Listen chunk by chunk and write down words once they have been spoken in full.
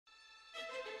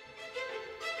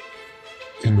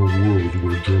in a world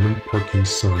where German parking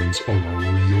signs are a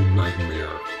real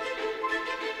nightmare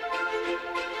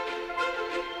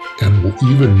and will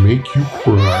even make you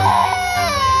cry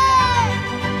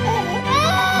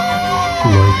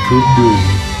like a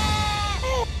baby.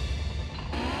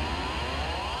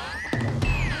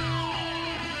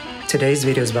 Today's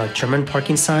video is about German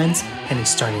parking signs, and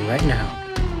it's starting right now.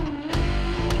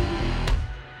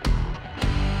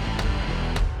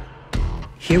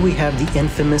 Here we have the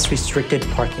infamous restricted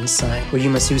parking sign, where you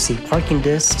must use a parking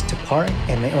disc to park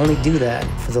and may only do that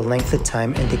for the length of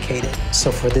time indicated.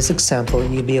 So for this example,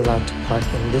 you'll be allowed to park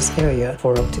in this area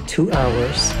for up to 2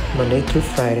 hours, Monday through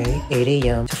Friday, 8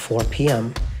 a.m. to 4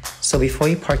 p.m. So before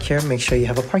you park here, make sure you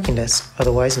have a parking disc,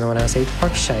 otherwise known as a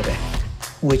Parkscheibe,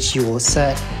 which you will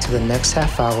set to the next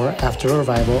half hour after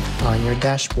arrival on your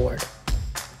dashboard.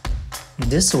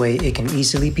 This way, it can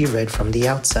easily be read from the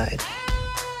outside.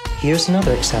 Here's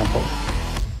another example.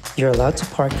 You're allowed to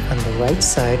park on the right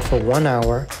side for 1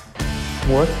 hour,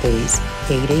 workdays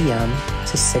 8 a.m.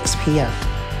 to 6 p.m.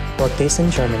 Workdays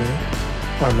in Germany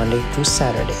are Monday through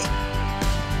Saturday.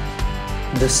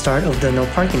 The start of the no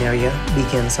parking area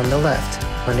begins on the left,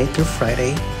 Monday through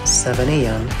Friday, 7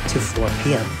 a.m. to 4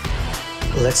 p.m.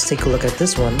 Let's take a look at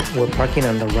this one, where parking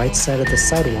on the right side of the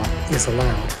sidewalk is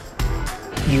allowed.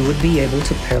 You would be able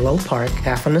to parallel park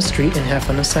half on the street and half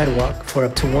on the sidewalk for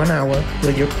up to 1 hour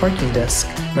with your parking disc,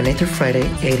 Monday through Friday,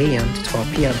 8 a.m. to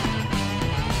 12 p.m.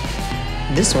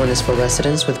 This one is for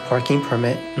residents with parking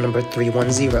permit number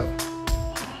 310.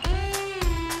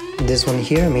 This one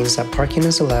here means that parking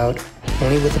is allowed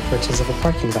only with the purchase of a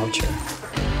parking voucher.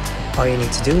 All you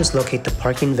need to do is locate the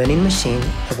parking vending machine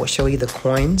that will show you the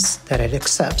coins that it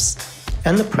accepts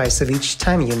and the price of each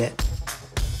time unit.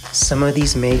 Some of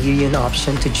these may give you an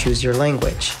option to choose your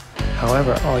language.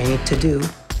 However, all you need to do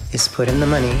is put in the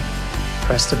money,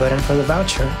 press the button for the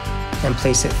voucher, and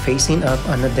place it facing up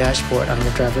on the dashboard on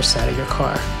the driver's side of your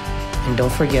car. And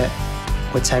don't forget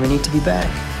what time you need to be back,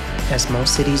 as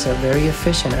most cities are very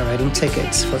efficient at writing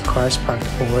tickets for cars parked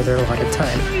over their allotted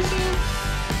time.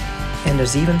 And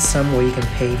there's even some where you can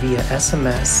pay via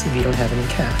SMS if you don't have any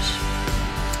cash.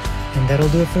 And that'll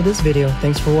do it for this video.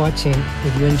 Thanks for watching.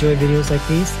 If you enjoy videos like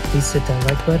these, please hit that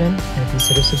like button and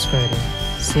consider subscribing.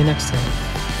 See you next time.